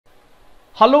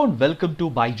Hello and welcome to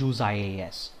BYJU'S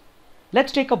IAS.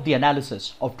 Let's take up the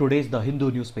analysis of today's The Hindu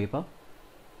newspaper.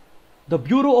 The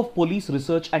Bureau of Police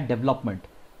Research and Development,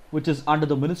 which is under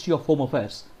the Ministry of Home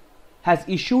Affairs, has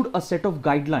issued a set of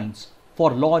guidelines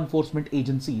for law enforcement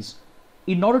agencies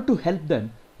in order to help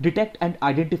them detect and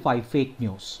identify fake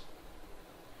news.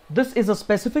 This is a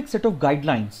specific set of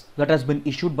guidelines that has been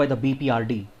issued by the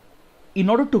BPRD in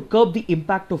order to curb the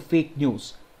impact of fake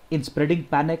news in spreading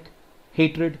panic,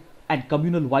 hatred, and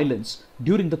communal violence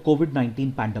during the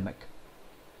COVID-19 pandemic.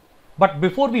 But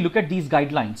before we look at these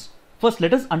guidelines, first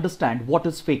let us understand what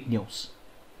is fake news.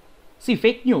 See,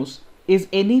 fake news is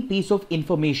any piece of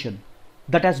information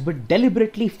that has been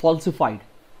deliberately falsified,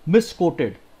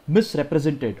 misquoted,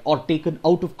 misrepresented, or taken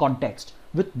out of context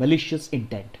with malicious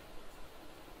intent.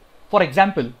 For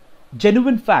example,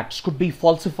 genuine facts could be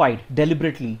falsified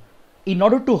deliberately in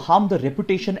order to harm the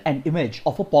reputation and image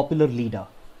of a popular leader.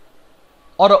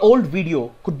 Or an old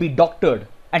video could be doctored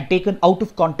and taken out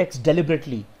of context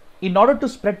deliberately in order to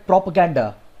spread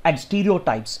propaganda and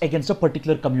stereotypes against a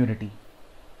particular community.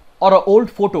 Or an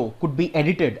old photo could be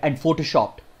edited and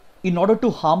photoshopped in order to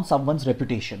harm someone's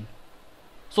reputation.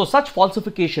 So such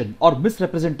falsification or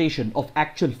misrepresentation of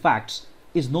actual facts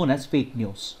is known as fake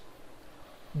news.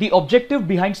 The objective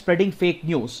behind spreading fake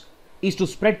news is to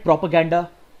spread propaganda,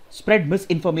 spread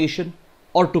misinformation,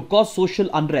 or to cause social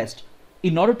unrest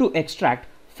in order to extract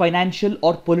financial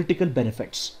or political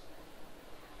benefits.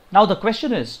 Now the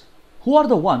question is, who are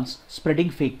the ones spreading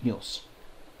fake news?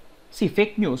 See,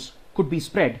 fake news could be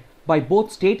spread by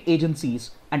both state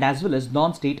agencies and as well as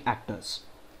non-state actors.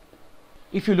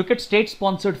 If you look at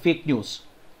state-sponsored fake news,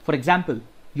 for example,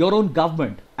 your own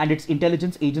government and its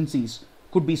intelligence agencies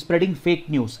could be spreading fake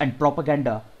news and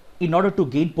propaganda in order to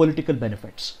gain political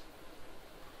benefits.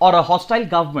 Or a hostile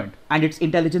government and its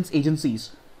intelligence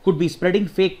agencies could be spreading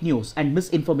fake news and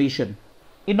misinformation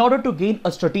in order to gain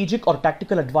a strategic or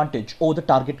tactical advantage over the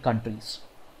target countries.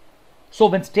 So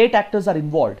when state actors are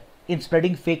involved in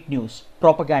spreading fake news,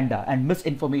 propaganda, and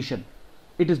misinformation,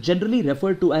 it is generally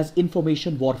referred to as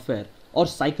information warfare or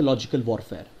psychological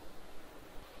warfare.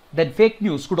 Then fake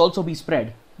news could also be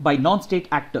spread by non-state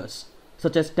actors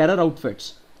such as terror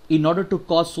outfits in order to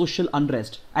cause social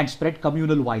unrest and spread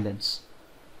communal violence.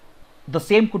 The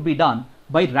same could be done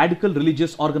by radical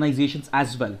religious organizations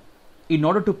as well in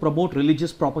order to promote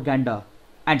religious propaganda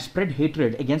and spread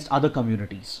hatred against other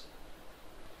communities.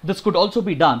 This could also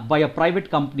be done by a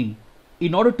private company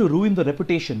in order to ruin the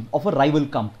reputation of a rival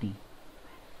company.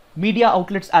 Media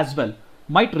outlets as well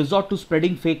might resort to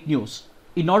spreading fake news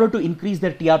in order to increase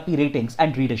their TRP ratings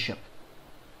and readership.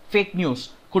 Fake news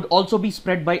could also be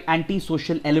spread by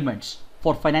anti-social elements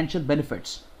for financial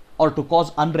benefits or to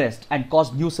cause unrest and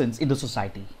cause nuisance in the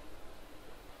society.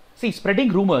 See,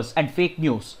 spreading rumors and fake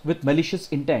news with malicious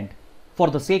intent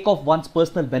for the sake of one's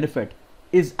personal benefit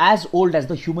is as old as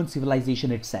the human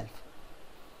civilization itself.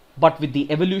 But with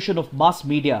the evolution of mass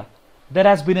media, there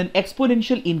has been an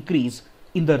exponential increase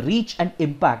in the reach and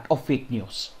impact of fake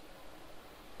news.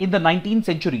 In the 19th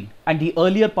century and the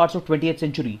earlier parts of 20th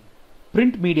century,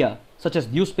 print media such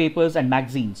as newspapers and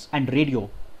magazines and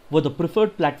radio were the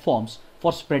preferred platforms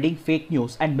for spreading fake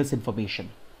news and misinformation.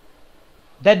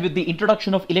 Then with the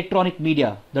introduction of electronic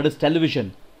media, that is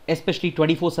television, especially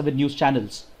 24/7 news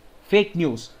channels, fake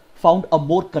news found a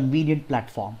more convenient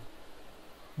platform.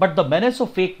 But the menace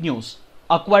of fake news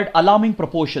acquired alarming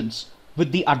proportions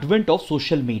with the advent of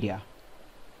social media.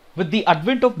 With the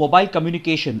advent of mobile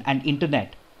communication and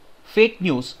internet, fake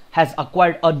news has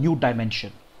acquired a new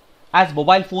dimension. As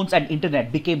mobile phones and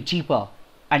internet became cheaper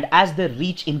and as their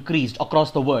reach increased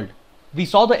across the world, we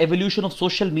saw the evolution of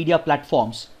social media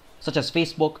platforms such as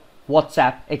Facebook,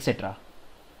 WhatsApp, etc.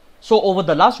 So over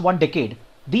the last 1 decade,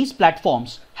 these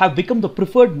platforms have become the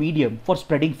preferred medium for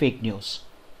spreading fake news.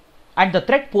 And the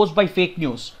threat posed by fake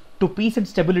news to peace and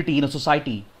stability in a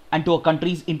society and to a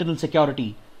country's internal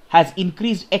security has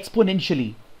increased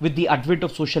exponentially with the advent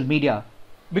of social media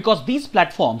because these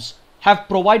platforms have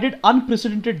provided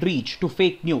unprecedented reach to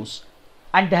fake news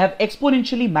and they have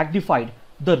exponentially magnified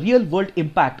the real world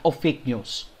impact of fake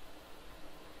news.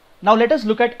 Now let us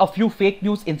look at a few fake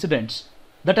news incidents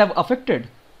that have affected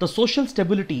the social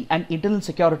stability and internal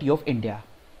security of India.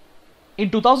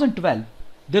 In 2012,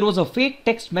 there was a fake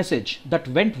text message that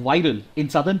went viral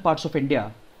in southern parts of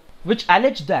India, which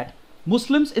alleged that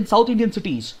Muslims in South Indian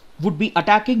cities would be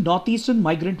attacking northeastern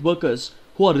migrant workers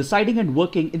who are residing and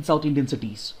working in South Indian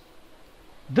cities.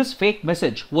 This fake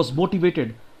message was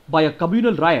motivated by a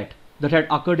communal riot that had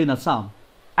occurred in Assam,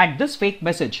 and this fake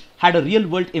message had a real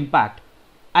world impact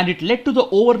and it led to the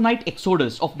overnight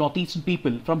exodus of northeastern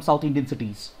people from South Indian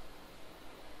cities.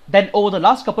 Then over the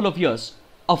last couple of years,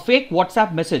 a fake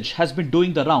WhatsApp message has been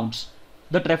doing the rounds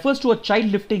that refers to a child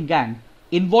lifting gang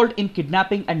involved in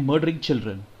kidnapping and murdering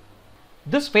children.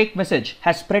 This fake message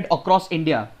has spread across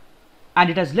India, and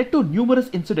it has led to numerous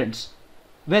incidents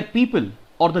where people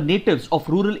or the natives of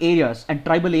rural areas and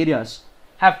tribal areas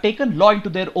have taken law into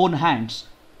their own hands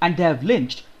and they have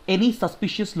lynched any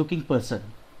suspicious looking person.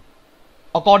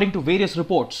 According to various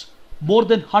reports, more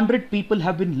than 100 people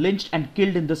have been lynched and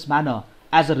killed in this manner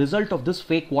as a result of this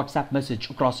fake WhatsApp message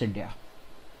across India.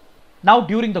 Now,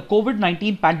 during the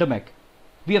COVID-19 pandemic,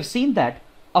 we have seen that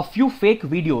a few fake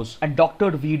videos and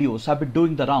doctored videos have been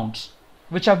doing the rounds,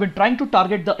 which have been trying to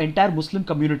target the entire Muslim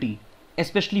community,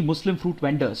 especially Muslim fruit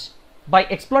vendors, by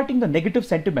exploiting the negative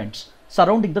sentiments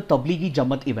surrounding the Tablighi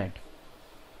Jamaat event.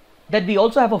 Then we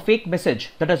also have a fake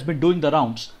message that has been doing the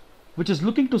rounds, which is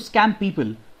looking to scam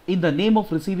people in the name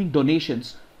of receiving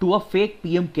donations to a fake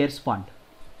PM Cares fund.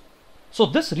 So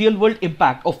this real world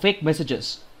impact of fake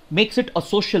messages makes it a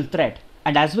social threat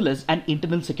and as well as an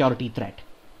internal security threat.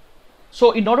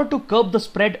 So in order to curb the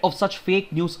spread of such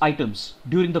fake news items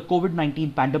during the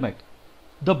COVID-19 pandemic,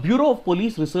 the Bureau of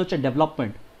Police Research and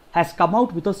Development has come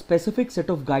out with a specific set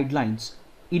of guidelines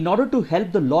in order to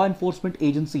help the law enforcement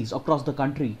agencies across the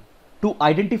country to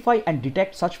identify and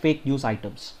detect such fake news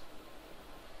items.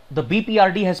 The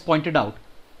BPRD has pointed out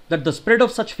that the spread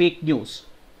of such fake news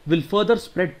will further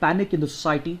spread panic in the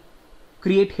society,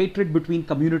 create hatred between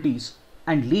communities,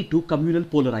 and lead to communal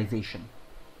polarization.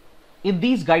 In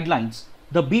these guidelines,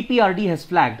 the BPRD has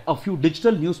flagged a few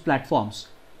digital news platforms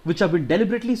which have been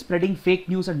deliberately spreading fake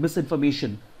news and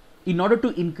misinformation in order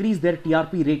to increase their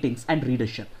TRP ratings and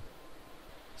readership.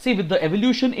 See, with the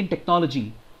evolution in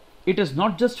technology, it is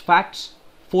not just facts,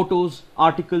 photos,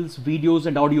 articles, videos,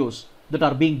 and audios that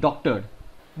are being doctored,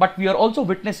 but we are also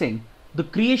witnessing the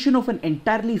creation of an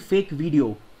entirely fake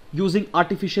video using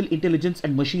artificial intelligence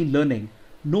and machine learning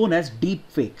known as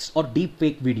deepfakes or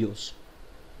deepfake videos.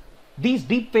 These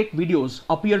deepfake videos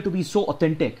appear to be so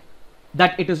authentic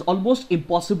that it is almost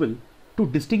impossible to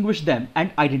distinguish them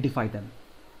and identify them.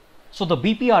 So the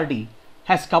BPRD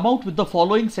has come out with the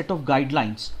following set of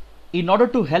guidelines in order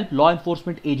to help law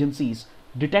enforcement agencies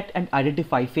detect and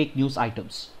identify fake news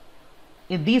items.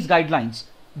 In these guidelines,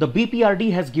 the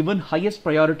BPRD has given highest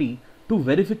priority to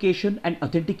verification and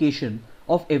authentication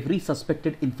of every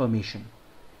suspected information.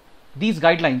 These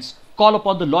guidelines call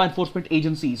upon the law enforcement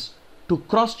agencies to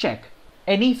cross-check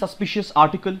any suspicious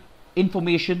article,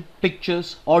 information,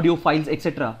 pictures, audio files,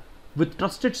 etc. with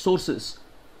trusted sources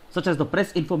such as the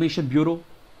Press Information Bureau,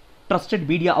 trusted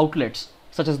media outlets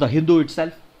such as the Hindu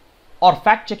itself, or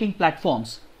fact-checking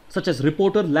platforms such as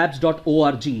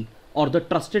reporterlabs.org or the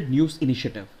Trusted News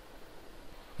Initiative.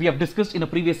 We have discussed in a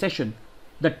previous session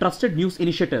that Trusted News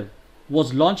Initiative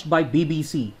was launched by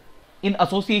BBC in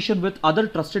association with other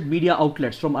trusted media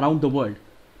outlets from around the world,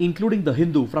 including the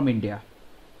Hindu from India.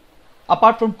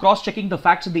 Apart from cross-checking the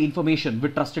facts and the information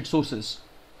with trusted sources,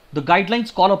 the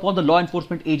guidelines call upon the law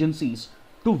enforcement agencies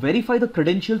to verify the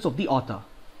credentials of the author.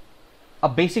 A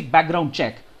basic background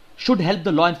check should help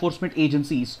the law enforcement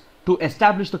agencies to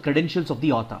establish the credentials of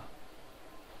the author.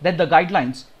 Then the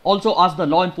guidelines also ask the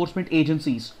law enforcement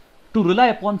agencies to rely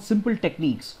upon simple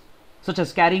techniques such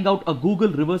as carrying out a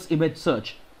Google reverse image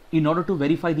search in order to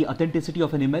verify the authenticity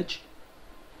of an image,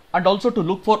 and also to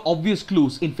look for obvious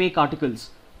clues in fake articles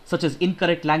such as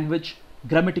incorrect language,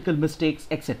 grammatical mistakes,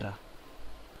 etc.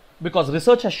 Because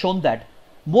research has shown that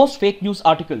most fake news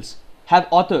articles have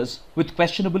authors with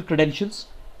questionable credentials,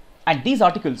 and these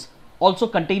articles also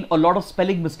contain a lot of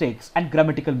spelling mistakes and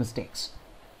grammatical mistakes.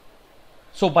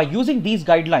 So by using these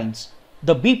guidelines,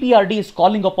 the BPRD is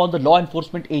calling upon the law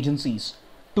enforcement agencies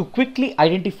to quickly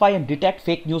identify and detect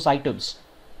fake news items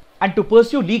and to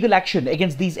pursue legal action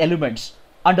against these elements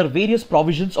under various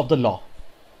provisions of the law.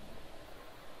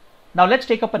 Now let's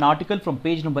take up an article from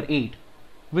page number 8,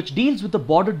 which deals with the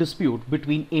border dispute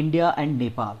between India and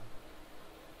Nepal.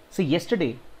 See,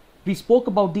 yesterday we spoke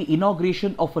about the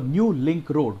inauguration of a new link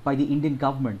road by the Indian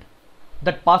government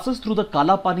that passes through the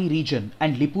Kalapani region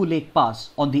and Lipulekh Pass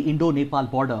on the Indo-Nepal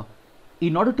border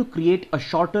in order to create a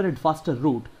shorter and faster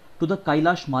route to the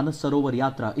Kailash Mansarovar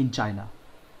Yatra in China.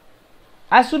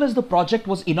 As soon as the project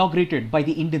was inaugurated by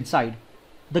the Indian side,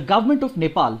 the government of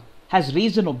Nepal has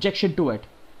raised an objection to it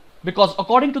because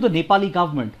according to the Nepali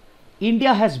government,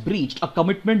 India has breached a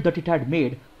commitment that it had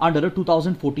made under a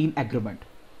 2014 agreement.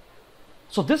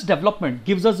 So this development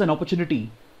gives us an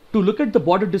opportunity to look at the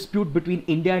border dispute between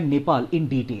India and Nepal in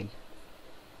detail.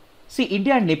 See,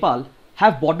 India and Nepal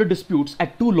have border disputes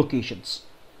at two locations,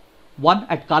 one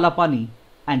at Kalapani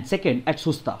and second at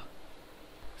Susta.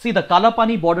 See, the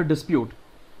Kalapani border dispute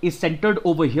is centered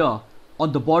over here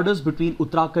on the borders between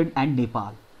Uttarakhand and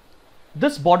Nepal.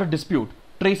 This border dispute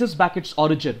traces back its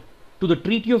origin to the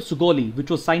Treaty of Sugauli, which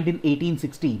was signed in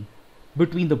 1816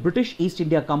 between the British East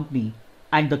India Company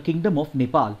and the Kingdom of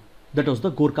Nepal, that was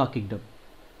the Gorkha Kingdom.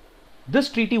 This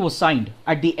treaty was signed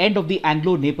at the end of the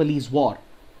Anglo-Nepalese War,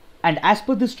 and as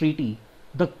per this treaty,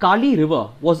 the Kali River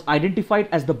was identified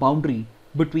as the boundary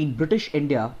between British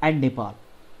India and Nepal.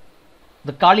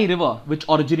 The Kali River, which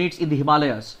originates in the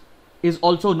Himalayas, is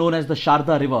also known as the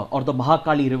Sharda River or the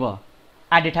Mahakali River,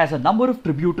 and it has a number of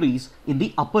tributaries in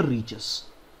the upper reaches.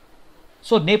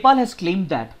 So Nepal has claimed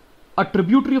that a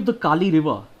tributary of the Kali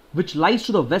River, which lies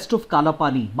to the west of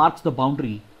Kalapani, marks the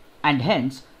boundary, and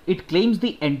hence it claims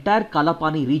the entire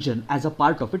Kalapani region as a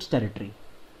part of its territory.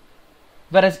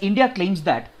 Whereas India claims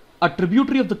that a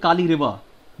tributary of the Kali River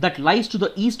that lies to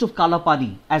the east of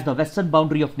Kalapani as the western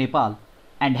boundary of Nepal,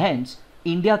 and hence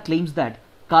India claims that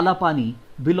Kalapani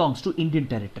belongs to Indian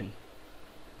territory.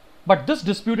 But this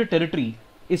disputed territory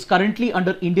is currently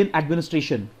under Indian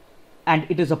administration, and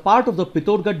it is a part of the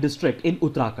Pithoragarh district in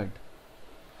Uttarakhand.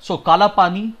 So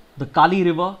Kalapani, the Kali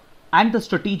River and the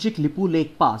strategic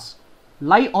Lipulekh Pass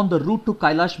lie on the route to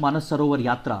Kailash Mansarovar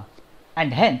Yatra,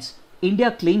 and hence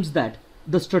India claims that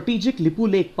the strategic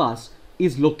Lipulekh Pass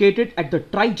is located at the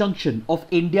tri-junction of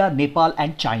India, Nepal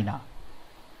and China.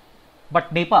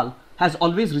 But Nepal has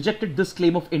always rejected this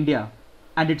claim of India,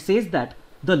 and it says that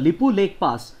the Lipulekh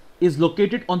Pass is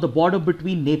located on the border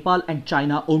between Nepal and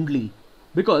China only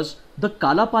because the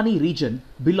Kalapani region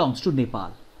belongs to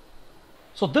Nepal.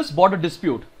 So this border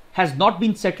dispute has not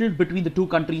been settled between the two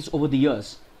countries over the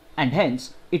years, and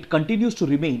hence it continues to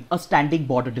remain a standing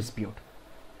border dispute.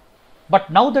 But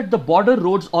now that the Border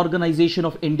Roads Organization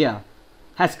of India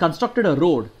has constructed a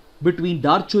road between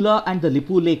Darchula and the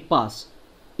Lipulekh Pass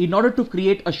in order to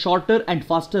create a shorter and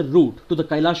faster route to the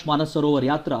Kailash Mansarovar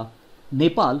Yatra,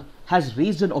 Nepal has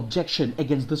raised an objection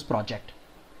against this project.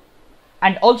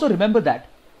 And also remember that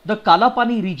the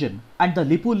Kalapani region and the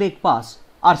Lipulekh Pass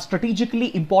are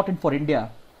strategically important for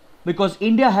India because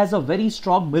India has a very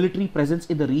strong military presence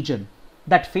in the region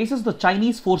that faces the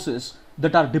Chinese forces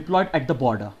that are deployed at the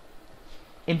border.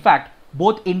 In fact,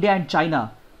 both India and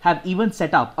China have even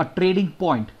set up a trading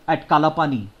point at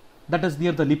Kalapani, that is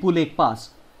near the Lipulekh Pass,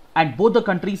 and both the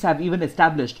countries have even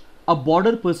established a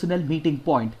border personnel meeting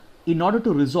point in order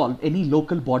to resolve any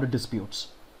local border disputes.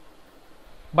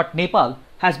 But Nepal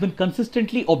has been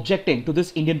consistently objecting to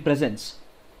this Indian presence,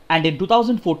 and in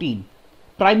 2014,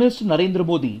 Prime Minister Narendra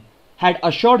Modi had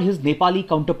assured his Nepali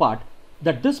counterpart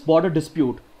that this border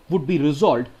dispute would be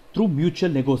resolved through mutual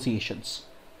negotiations.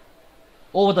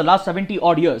 Over the last 70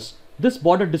 odd years, this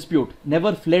border dispute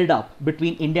never flared up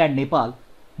between India and Nepal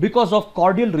because of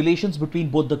cordial relations between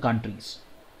both the countries.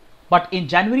 But in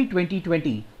January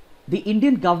 2020, the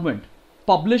Indian government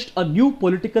published a new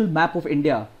political map of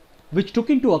India which took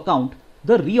into account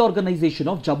the reorganization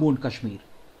of Jammu and Kashmir.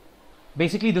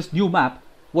 Basically, this new map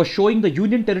was showing the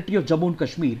Union Territory of Jammu and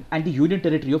Kashmir and the Union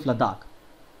Territory of Ladakh.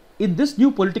 In this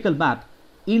new political map,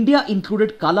 India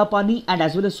included Kalapani and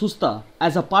as well as Susta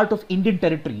as a part of Indian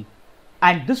territory,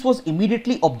 and this was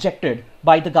immediately objected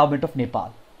by the government of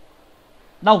Nepal.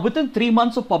 Now, within 3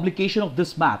 months of publication of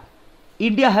this map,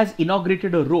 India has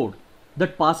inaugurated a road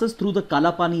that passes through the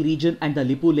Kalapani region and the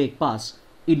Lipulekh Pass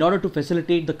in order to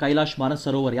facilitate the Kailash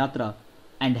Mansarovar Yatra,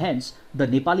 and hence the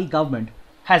Nepali government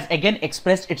has again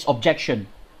expressed its objection,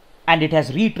 and it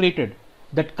has reiterated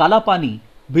that Kalapani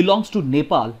belongs to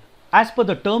Nepal as per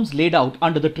the terms laid out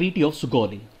under the Treaty of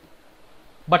Sugauli.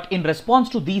 But in response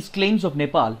to these claims of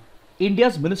Nepal,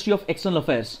 India's Ministry of External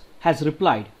Affairs has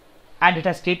replied, and it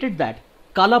has stated that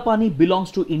Kalapani belongs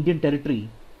to Indian territory,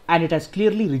 and it has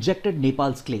clearly rejected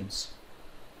Nepal's claims.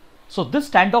 So this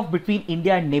standoff between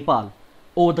India and Nepal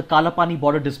over the Kalapani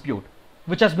border dispute,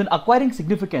 which has been acquiring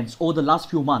significance over the last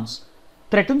few months,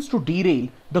 threatens to derail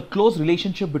the close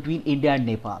relationship between India and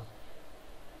Nepal.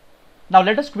 Now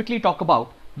let us quickly talk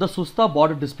about the Susta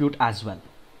border dispute as well.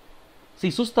 See,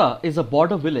 Susta is a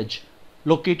border village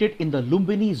located in the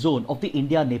Lumbini zone of the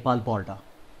India-Nepal border.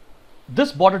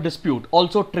 This border dispute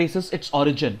also traces its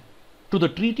origin to the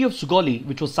Treaty of Sugauli,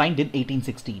 which was signed in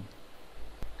 1816.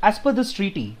 As per this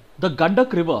treaty, the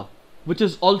Gandak River, which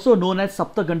is also known as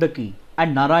Sapta Gandaki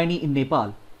and Narayani in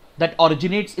Nepal, that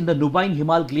originates in the Nubain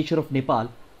Himal Glacier of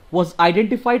Nepal, was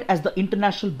identified as the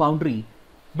international boundary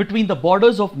between the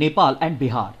borders of Nepal and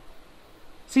Bihar.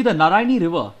 See, the Narayani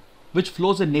River, which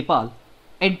flows in Nepal,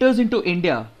 enters into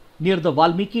India near the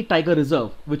Valmiki Tiger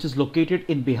Reserve, which is located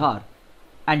in Bihar,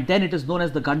 and then it is known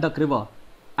as the Gandak River,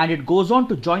 and it goes on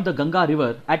to join the Ganga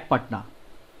River at Patna.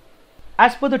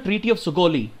 As per the Treaty of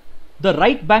Sugauli, the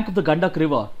right bank of the Gandak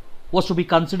River was to be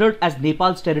considered as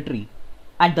Nepal's territory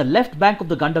and the left bank of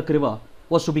the Gandak River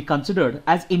was to be considered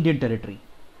as Indian territory.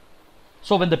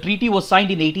 So when the treaty was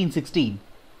signed in 1816,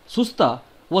 Susta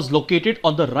was located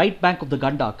on the right bank of the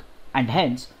Gandak and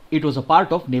hence it was a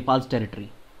part of Nepal's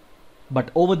territory.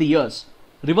 But over the years,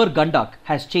 River Gandak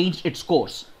has changed its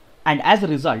course and as a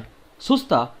result,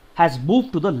 Susta has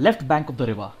moved to the left bank of the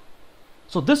river.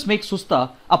 So this makes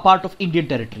Susta a part of Indian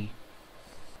territory.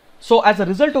 So as a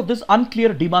result of this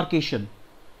unclear demarcation,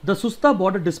 the Susta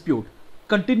border dispute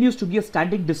continues to be a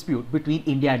standing dispute between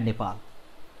India and Nepal.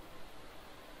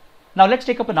 Now let's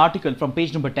take up an article from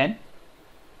page number 10.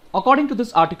 According to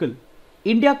this article,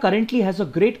 India currently has a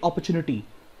great opportunity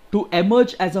to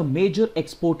emerge as a major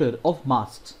exporter of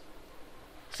masks.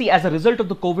 See, as a result of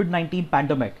the COVID-19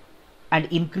 pandemic and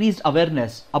increased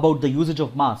awareness about the usage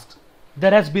of masks,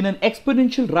 there has been an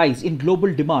exponential rise in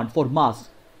global demand for masks,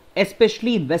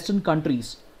 especially in Western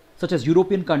countries such as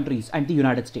European countries and the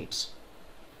United States.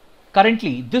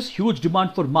 Currently, this huge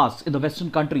demand for masks in the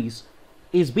Western countries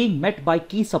is being met by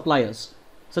key suppliers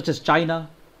such as China,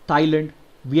 Thailand,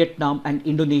 Vietnam and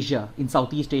Indonesia in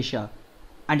Southeast Asia,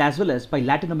 and as well as by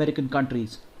Latin American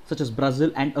countries such as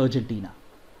Brazil and Argentina.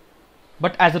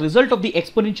 But as a result of the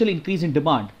exponential increase in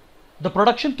demand, the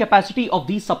production capacity of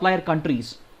these supplier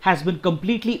countries has been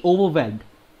completely overwhelmed,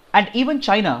 and even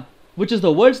China, which is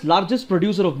the world's largest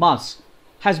producer of masks,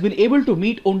 has been able to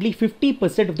meet only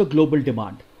 50% of the global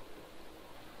demand.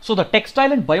 So the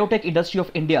textile and biotech industry of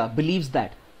India believes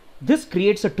that this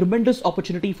creates a tremendous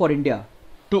opportunity for India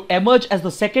to emerge as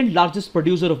the second largest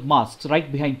producer of masks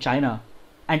right behind China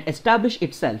and establish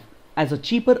itself as a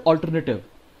cheaper alternative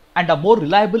and a more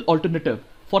reliable alternative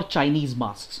for Chinese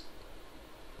masks.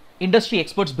 Industry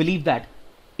experts believe that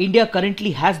India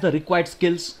currently has the required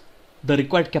skills, the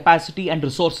required capacity and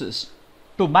resources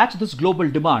to match this global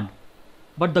demand,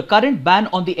 but the current ban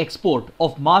on the export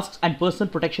of masks and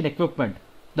personal protection equipment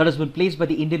that has been placed by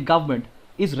the Indian government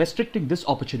is restricting this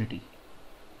opportunity.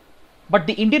 But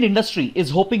the Indian industry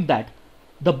is hoping that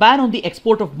the ban on the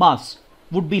export of masks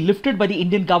would be lifted by the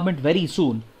Indian government very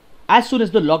soon as the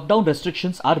lockdown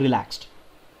restrictions are relaxed.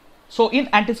 So in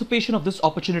anticipation of this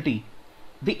opportunity,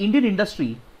 the Indian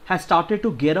industry has started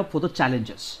to gear up for the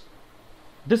challenges.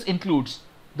 This includes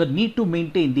the need to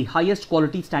maintain the highest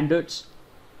quality standards,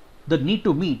 the need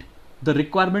to meet the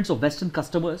requirements of Western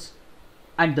customers,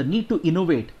 and the need to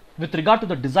innovate with regard to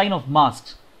the design of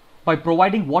masks by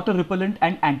providing water repellent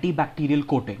and antibacterial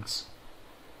coatings.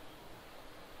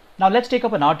 Now let's take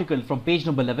up an article from page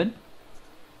number 11.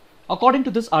 According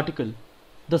to this article,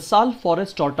 the Sal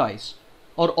forest tortoise,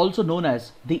 or also known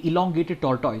as the elongated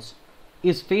tortoise,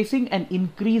 is facing an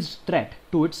increased threat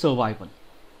to its survival.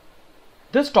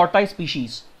 This tortoise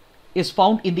species is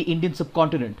found in the Indian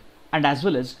subcontinent and as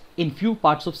well as in few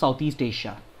parts of Southeast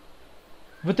Asia.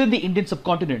 Within the Indian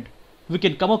subcontinent, we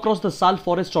can come across the Sal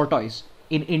forest tortoise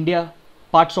in India,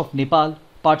 parts of Nepal,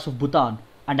 parts of Bhutan,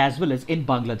 and as well as in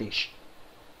Bangladesh.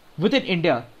 Within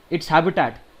India, its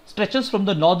habitat stretches from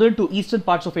the northern to eastern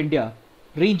parts of India,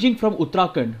 ranging from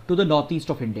Uttarakhand to the northeast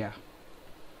of India.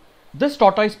 This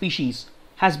tortoise species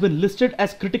has been listed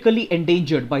as critically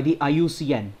endangered by the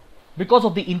IUCN because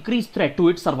of the increased threat to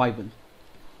its survival.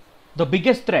 The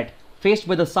biggest threat faced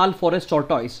by the Sal forest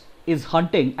tortoise is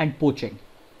hunting and poaching.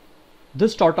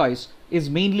 This tortoise is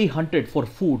mainly hunted for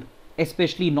food,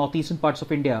 especially in northeastern parts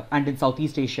of India and in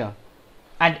Southeast Asia,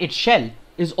 and its shell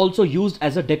is also used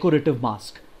as a decorative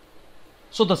mask.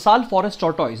 So the Sal forest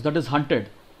tortoise that is hunted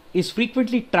is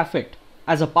frequently trafficked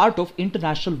as a part of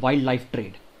international wildlife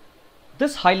trade.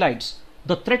 This highlights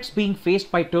the threats being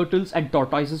faced by turtles and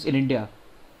tortoises in India,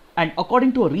 and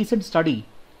according to a recent study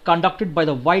conducted by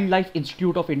the Wildlife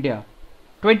Institute of India,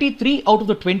 23 out of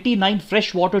the 29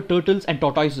 freshwater turtles and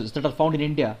tortoises that are found in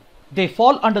India, they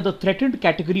fall under the threatened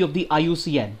category of the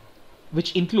IUCN,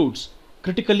 which includes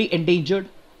critically endangered,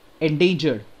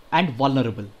 endangered, and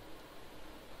vulnerable.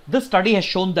 This study has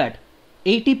shown that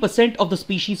 80% of the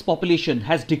species population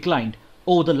has declined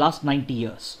over the last 90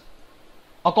 years.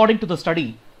 According to the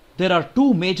study, there are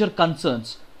two major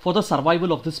concerns for the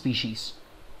survival of this species.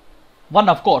 One,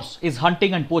 of course, is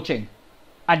hunting and poaching,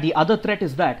 and the other threat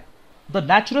is that the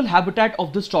natural habitat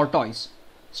of this tortoise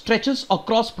stretches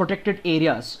across protected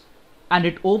areas and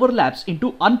it overlaps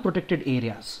into unprotected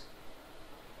areas.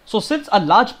 So since a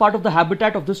large part of the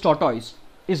habitat of this tortoise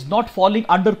is not falling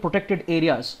under protected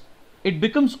areas, it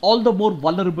becomes all the more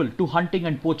vulnerable to hunting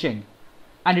and poaching,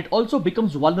 and it also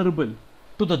becomes vulnerable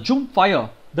to the jhum fire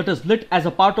that is lit as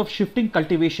a part of shifting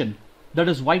cultivation that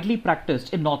is widely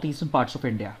practiced in northeastern parts of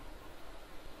India.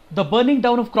 The burning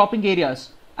down of cropping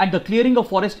areas and the clearing of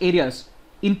forest areas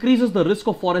increases the risk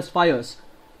of forest fires,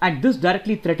 and this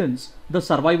directly threatens the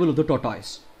survival of the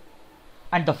tortoise.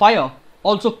 And the fire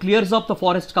also clears up the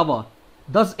forest cover,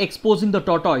 thus exposing the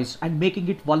tortoise and making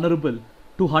it vulnerable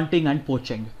to hunting and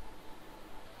poaching.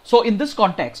 So in this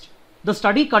context, the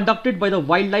study conducted by the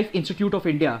Wildlife Institute of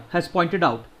India has pointed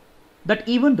out that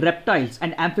even reptiles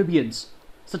and amphibians,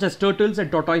 such as turtles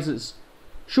and tortoises,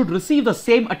 should receive the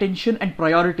same attention and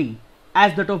priority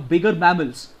as that of bigger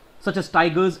mammals such as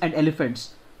tigers and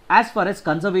elephants as far as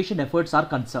conservation efforts are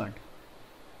concerned.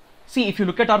 See, if you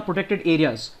look at our protected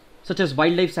areas such as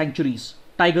wildlife sanctuaries,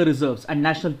 tiger reserves and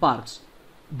national parks,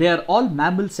 they are all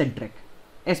mammal centric,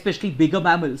 especially bigger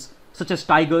mammals such as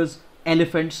tigers,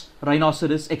 elephants,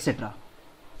 rhinoceros, etc.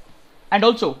 And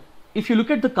also, if you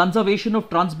look at the conservation of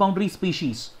transboundary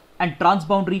species and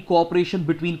transboundary cooperation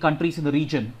between countries in the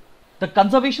region, the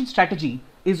conservation strategy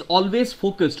is always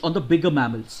focused on the bigger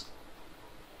mammals.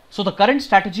 So the current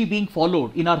strategy being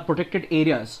followed in our protected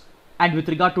areas and with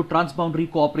regard to transboundary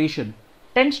cooperation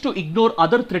tends to ignore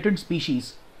other threatened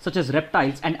species such as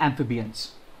reptiles and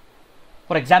amphibians.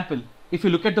 For example, if you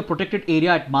look at the protected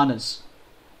area at Manas,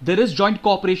 there is joint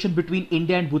cooperation between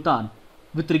India and Bhutan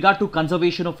with regard to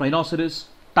conservation of rhinoceros,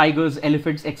 tigers,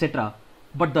 elephants, etc.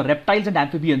 But the reptiles and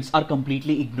amphibians are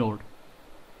completely ignored.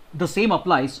 The same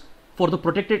applies for the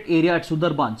protected area at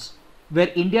Sundarbans,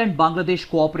 where India and Bangladesh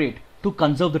cooperate to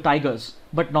conserve the tigers,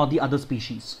 but not the other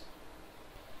species.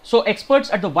 So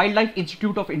experts at the Wildlife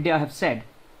Institute of India have said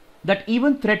that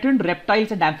even threatened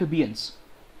reptiles and amphibians,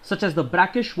 such as the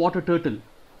Brackish Water Turtle,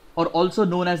 or also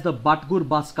known as the Batagur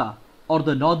baska or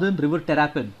the Northern River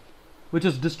Terrapin, which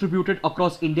is distributed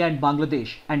across India and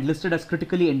Bangladesh and listed as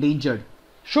critically endangered,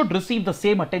 should receive the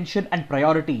same attention and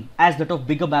priority as that of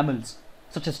bigger mammals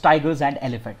such as tigers and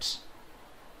elephants.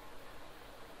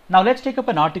 Now let's take up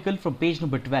an article from page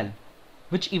number 12,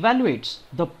 which evaluates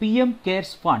the PM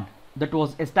CARES Fund that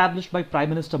was established by Prime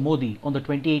Minister Modi on the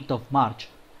 28th of March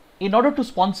in order to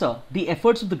sponsor the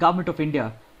efforts of the Government of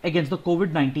India against the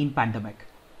COVID-19 pandemic.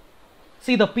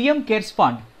 See, the PM CARES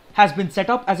Fund has been set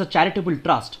up as a charitable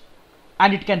trust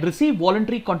and it can receive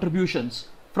voluntary contributions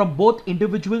from both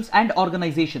individuals and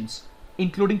organizations,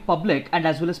 including public and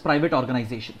as well as private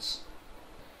organizations.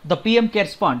 The PM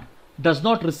CARES Fund does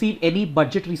not receive any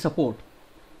budgetary support.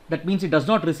 That means it does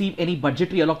not receive any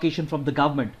budgetary allocation from the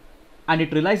government, and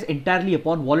it relies entirely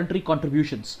upon voluntary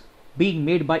contributions being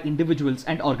made by individuals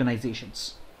and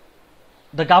organizations.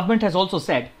 The government has also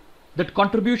said that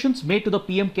contributions made to the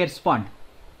PM CARES Fund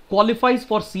qualifies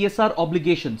for CSR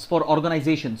obligations for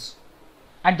organizations,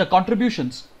 and the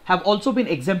contributions have also been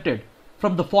exempted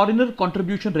from the Foreigner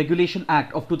Contribution Regulation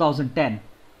Act of 2010,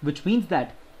 which means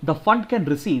that the fund can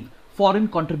receive foreign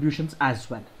contributions as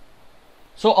well.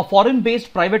 So a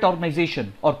foreign-based private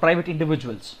organization or private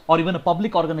individuals or even a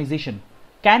public organization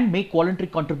can make voluntary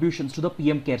contributions to the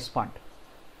PM CARES Fund.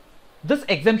 This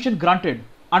exemption granted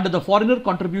under the Foreigner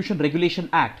Contribution Regulation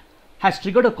Act has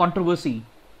triggered a controversy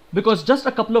because just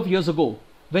a couple of years ago,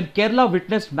 when Kerala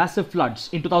witnessed massive floods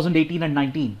in 2018 and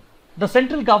 19, the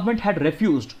central government had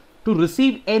refused to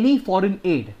receive any foreign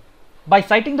aid by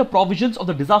citing the provisions of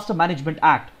the Disaster Management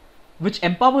Act, which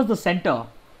empowers the centre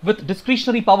with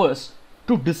discretionary powers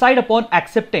to decide upon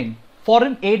accepting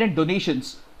foreign aid and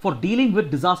donations for dealing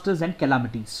with disasters and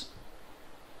calamities.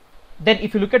 Then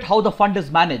if you look at how the fund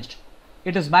is managed,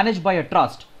 it is managed by a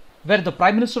trust where the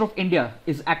Prime Minister of India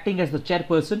is acting as the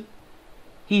chairperson.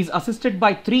 He is assisted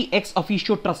by 3 ex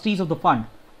officio trustees of the fund,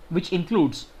 which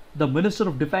includes the Minister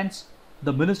of Defence,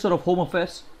 the Minister of Home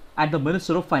Affairs and the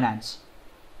Minister of Finance.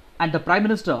 And the Prime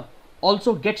Minister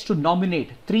also gets to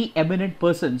nominate 3 eminent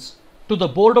persons to the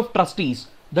Board of Trustees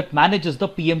that manages the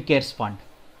PM CARES Fund.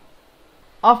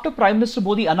 After Prime Minister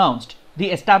Modi announced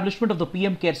the establishment of the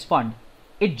PM CARES Fund,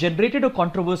 it generated a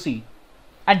controversy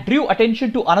and drew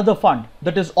attention to another fund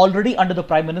that is already under the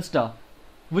Prime Minister,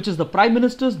 which is the Prime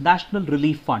Minister's National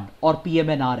Relief Fund or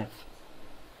PMNRF.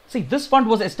 See, this fund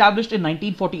was established in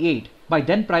 1948 by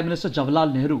then Prime Minister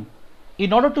Jawaharlal Nehru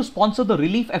in order to sponsor the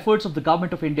relief efforts of the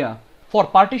Government of India for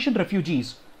partition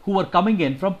refugees who were coming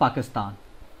in from Pakistan.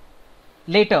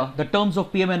 Later, the terms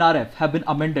of PMNRF have been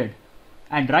amended,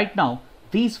 and right now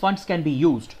these funds can be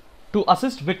used to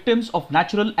assist victims of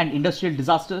natural and industrial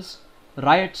disasters,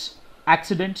 riots,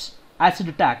 accidents, acid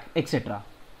attack, etc.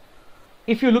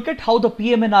 If you look at how the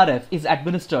PMNRF is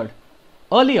administered,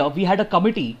 earlier we had a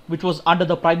committee which was under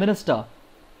the Prime Minister,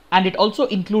 and it also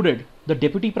included the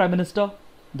Deputy Prime Minister,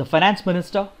 the Finance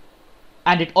Minister,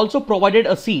 and it also provided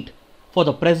a seat for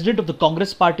the President of the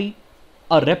Congress Party,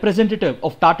 a representative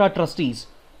of Tata Trustees,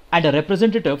 and a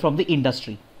representative from the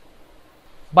industry.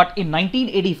 But in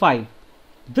 1985,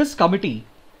 this committee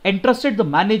entrusted the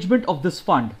management of this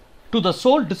fund to the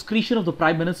sole discretion of the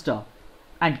Prime Minister,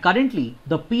 and currently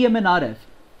the PMNRF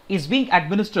is being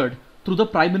administered through the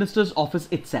Prime Minister's office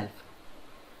itself.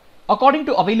 According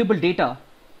to available data,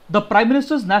 the Prime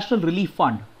Minister's National Relief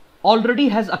Fund already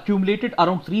has accumulated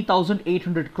around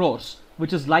 3,800 crores,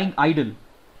 which is lying idle,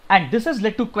 and this has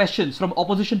led to questions from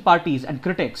opposition parties and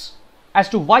critics as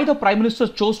to why the Prime Minister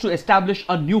chose to establish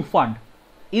a new fund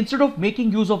instead of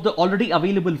making use of the already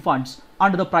available funds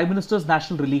under the Prime Minister's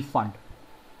National Relief Fund.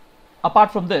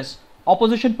 Apart from this,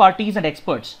 opposition parties and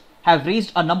experts have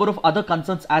raised a number of other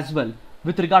concerns as well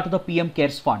with regard to the PM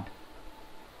Cares Fund.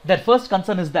 Their first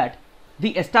concern is that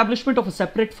the establishment of a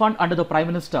separate fund under the Prime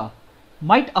Minister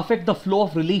might affect the flow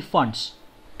of relief funds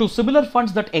to similar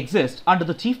funds that exist under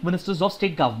the Chief Ministers of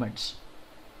state governments.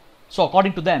 So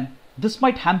according to them, this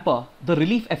might hamper the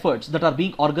relief efforts that are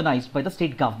being organized by the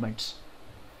state governments.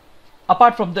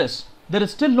 Apart from this, there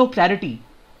is still no clarity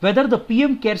whether the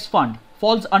PM Cares Fund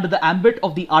falls under the ambit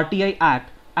of the RTI Act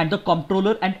and the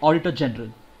Comptroller and Auditor General.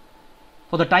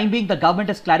 For the time being, the government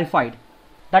has clarified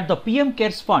that the PM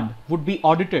Cares Fund would be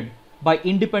audited by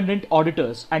independent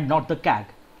auditors and not the CAG.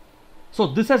 So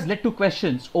this has led to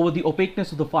questions over the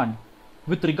opaqueness of the fund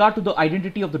with regard to the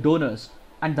identity of the donors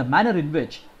and the manner in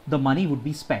which the money would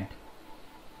be spent.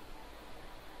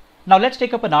 Now let's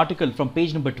take up an article from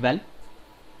page number 12.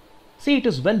 See, it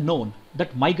is well known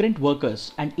that migrant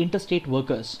workers and interstate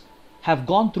workers have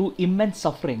gone through immense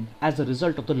suffering as a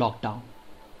result of the lockdown.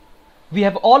 We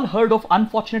have all heard of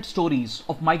unfortunate stories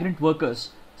of migrant workers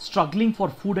struggling for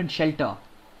food and shelter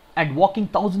and walking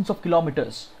thousands of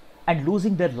kilometers and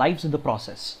losing their lives in the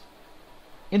process.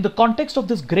 In the context of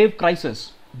this grave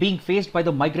crisis being faced by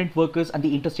the migrant workers and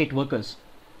the interstate workers,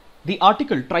 the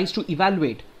article tries to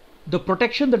evaluate the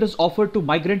protection that is offered to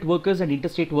migrant workers and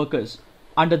interstate workers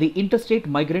under the Inter-State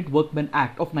Migrant Workmen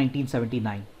Act of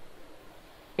 1979.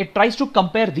 It tries to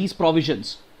compare these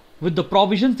provisions with the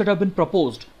provisions that have been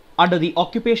proposed under the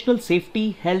Occupational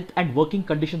Safety, Health and Working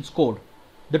Conditions Code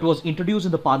that was introduced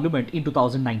in the Parliament in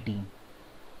 2019.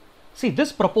 See,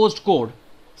 this proposed code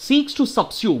seeks to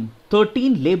subsume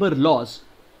 13 labour laws,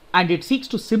 and it seeks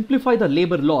to simplify the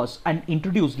labour laws and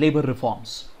introduce labour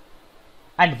reforms.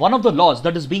 And one of the laws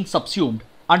that is being subsumed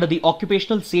under the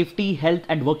Occupational Safety, Health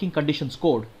and Working Conditions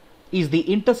Code is the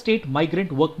Inter-State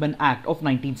Migrant Workmen Act of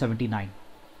 1979.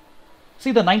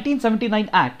 See, the 1979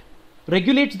 Act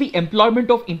regulates the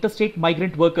employment of interstate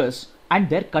migrant workers and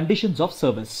their conditions of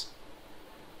service.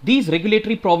 These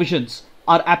regulatory provisions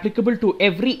are applicable to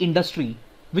every industry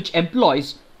which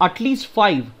employs at least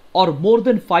 5 or more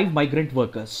than 5 migrant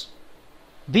workers.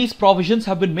 These provisions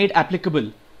have been made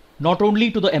applicable not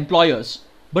only to the employers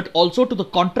but also to the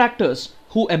contractors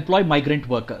who employ migrant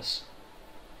workers.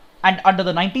 And under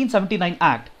the 1979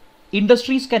 Act,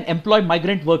 industries can employ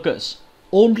migrant workers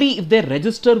only if they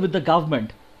register with the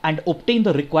government and obtain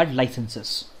the required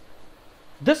licenses.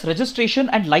 This registration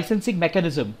and licensing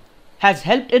mechanism has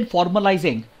helped in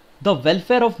formalizing the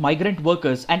welfare of migrant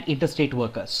workers and interstate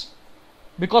workers.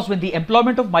 Because when the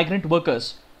employment of migrant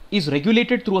workers is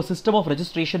regulated through a system of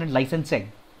registration and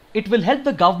licensing, it will help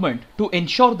the government to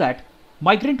ensure that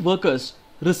migrant workers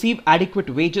receive adequate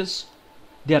wages,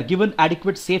 they are given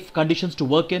adequate safe conditions to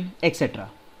work in, etc.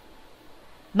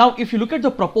 Now, if you look at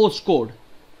the proposed code,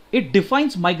 it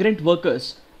defines migrant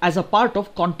workers as a part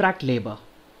of contract labour.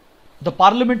 The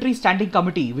Parliamentary Standing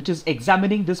Committee, which is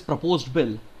examining this proposed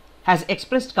bill, has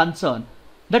expressed concern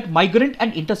that migrant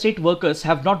and interstate workers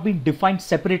have not been defined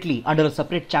separately under a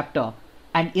separate chapter,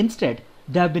 and instead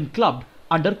they have been clubbed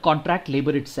under contract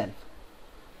labour itself.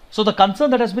 So the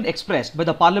concern that has been expressed by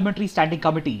the Parliamentary Standing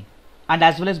Committee and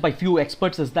as well as by few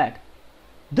experts is that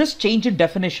this change in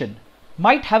definition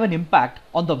might have an impact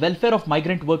on the welfare of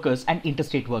migrant workers and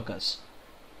interstate workers.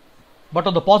 But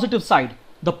on the positive side,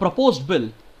 the proposed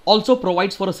bill also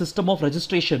provides for a system of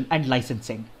registration and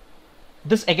licensing.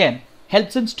 This again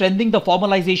helps in strengthening the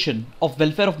formalization of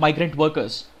welfare of migrant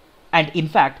workers, and in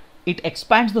fact it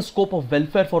expands the scope of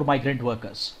welfare for migrant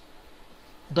workers.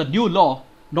 The new law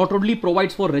not only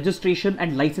provides for registration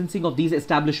and licensing of these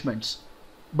establishments,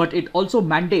 but it also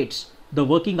mandates the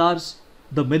working hours,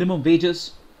 the minimum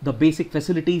wages, the basic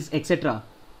facilities, etc.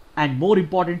 And more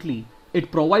importantly,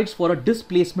 it provides for a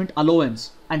displacement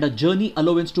allowance and a journey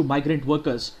allowance to migrant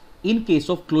workers in case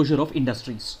of closure of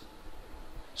industries.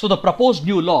 So the proposed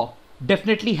new law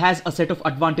definitely has a set of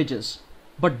advantages,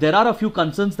 but there are a few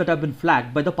concerns that have been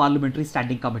flagged by the Parliamentary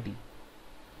Standing Committee.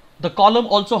 The column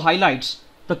also highlights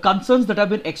the concerns that have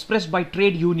been expressed by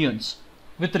trade unions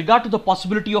with regard to the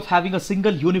possibility of having a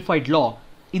single unified law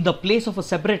in the place of a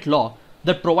separate law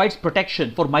that provides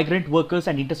protection for migrant workers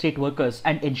and interstate workers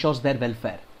and ensures their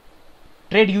welfare.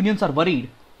 Trade unions are worried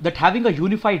that having a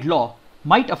unified law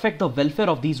might affect the welfare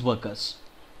of these workers.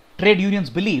 Trade unions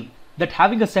believe that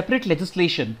having a separate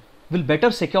legislation will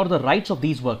better secure the rights of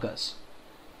these workers.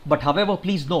 But however,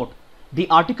 please note, the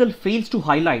article fails to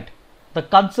highlight the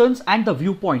concerns and the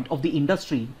viewpoint of the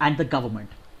industry and the government.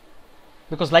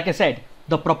 Because like I said,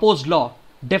 the proposed law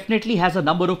definitely has a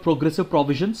number of progressive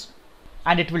provisions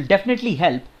and it will definitely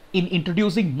help in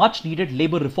introducing much needed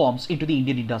labor reforms into the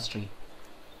Indian industry.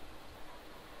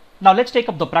 Now let's take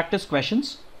up the practice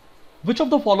questions. Which of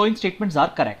the following statements are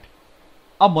correct?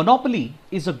 A monopoly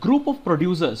is a group of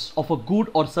producers of a good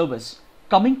or service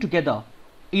coming together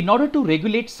in order to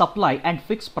regulate supply and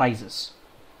fix prices.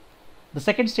 The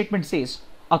second statement says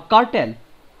a cartel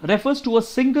refers to a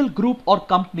single group or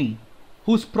company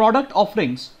whose product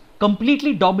offerings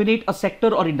completely dominate a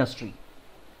sector or industry.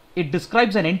 It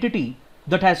describes an entity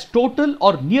that has total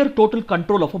or near total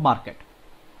control of a market.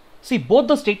 See, both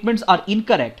the statements are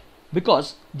incorrect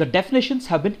because the definitions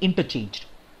have been interchanged.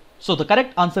 So the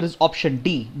correct answer is option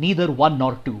D, neither 1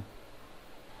 nor 2.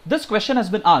 This question has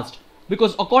been asked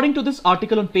because according to this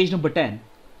article on page number 10,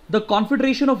 the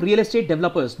Confederation of Real Estate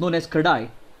Developers, known as CREDAI,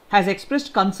 has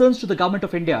expressed concerns to the Government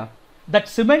of India that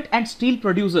cement and steel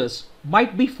producers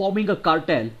might be forming a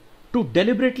cartel to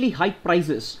deliberately hike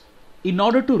prices in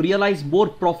order to realize more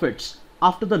profits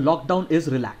after the lockdown is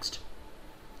relaxed.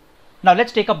 Now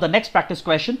let's take up the next practice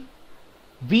question.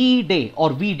 VE Day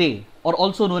or V-Day, or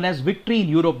also known as Victory in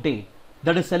Europe Day,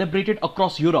 that is celebrated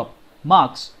across Europe,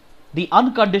 marks the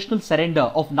unconditional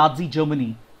surrender of Nazi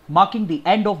Germany, marking the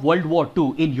end of World War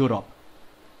II in Europe.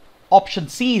 Option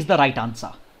C is the right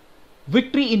answer.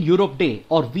 Victory in Europe Day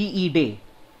or VE Day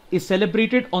is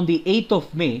celebrated on the 8th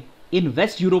of May in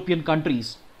West European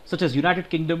countries such as United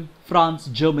Kingdom, France,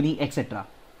 Germany, etc.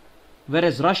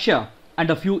 Whereas Russia and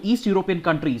a few East European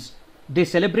countries, they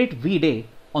celebrate V-Day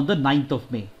on the 9th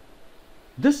of May.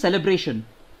 This celebration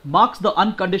marks the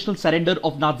unconditional surrender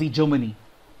of Nazi Germany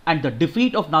and the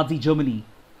defeat of Nazi Germany,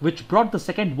 which brought the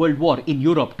Second World War in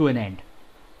Europe to an end.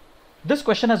 This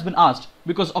question has been asked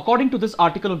because according to this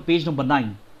article on page number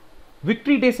 9,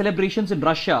 Victory Day celebrations in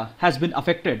Russia has been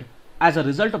affected as a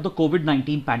result of the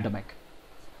COVID-19 pandemic.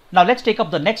 Now let's take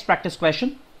up the next practice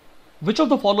question. Which of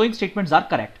the following statements are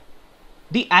correct?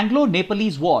 The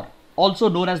Anglo-Nepalese War, also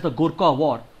known as the Gorkha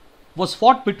War, was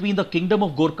fought between the Kingdom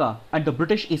of Gorkha and the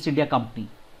British East India Company.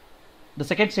 The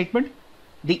second statement,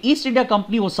 the East India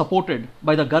Company was supported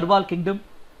by the Garhwal Kingdom,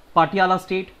 Patiala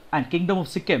State and Kingdom of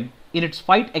Sikkim in its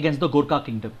fight against the Gorkha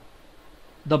Kingdom.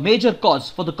 The major cause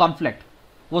for the conflict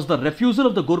was the refusal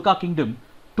of the Gorkha Kingdom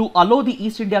to allow the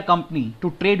East India Company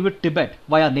to trade with Tibet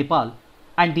via Nepal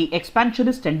and the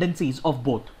expansionist tendencies of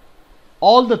both.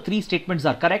 All the three statements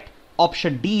are correct.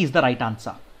 Option D is the right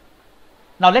answer.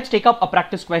 Now let's take up a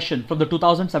practice question from the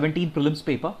 2017 prelims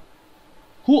paper.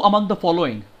 Who among the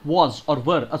following was or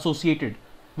were associated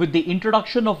with the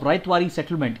introduction of Raitwari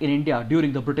settlement in India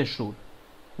during the British rule?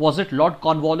 Was it Lord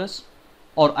Cornwallis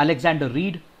or Alexander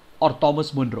Reed or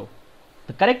Thomas Munro?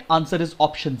 The correct answer is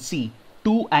option C,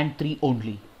 2 and 3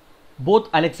 only. Both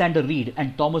Alexander Reed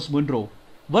and Thomas Munro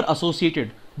were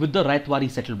associated with the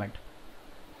Raitwari settlement.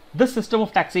 This system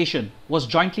of taxation was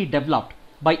jointly developed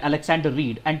by Alexander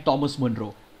Reed and Thomas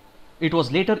Munro. It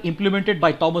was later implemented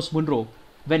by Thomas Munro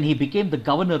when he became the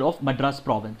governor of Madras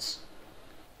province.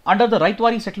 Under the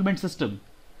Raitwari settlement system,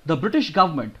 the British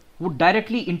government would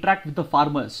directly interact with the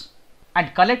farmers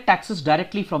and collect taxes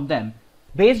directly from them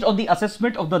based on the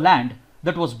assessment of the land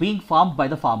that was being farmed by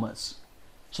the farmers.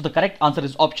 So the correct answer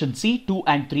is option C, 2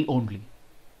 and 3 only.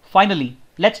 Finally,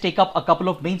 let's take up a couple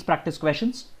of mains practice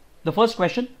questions. The first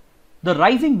question, the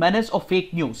rising menace of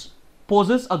fake news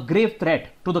poses a grave threat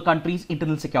to the country's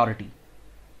internal security.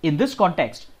 In this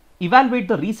context, evaluate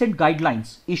the recent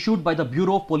guidelines issued by the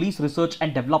Bureau of Police Research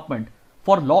and Development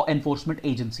for law enforcement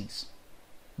agencies.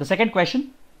 The second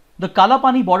question, the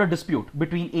Kalapani border dispute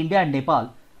between India and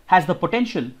Nepal has the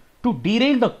potential to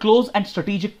derail the close and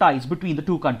strategic ties between the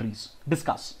two countries.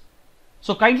 Discuss.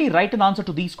 So kindly write an answer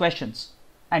to these questions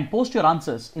and post your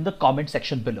answers in the comment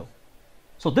section below.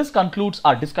 So this concludes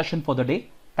our discussion for the day.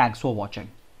 Thanks for watching.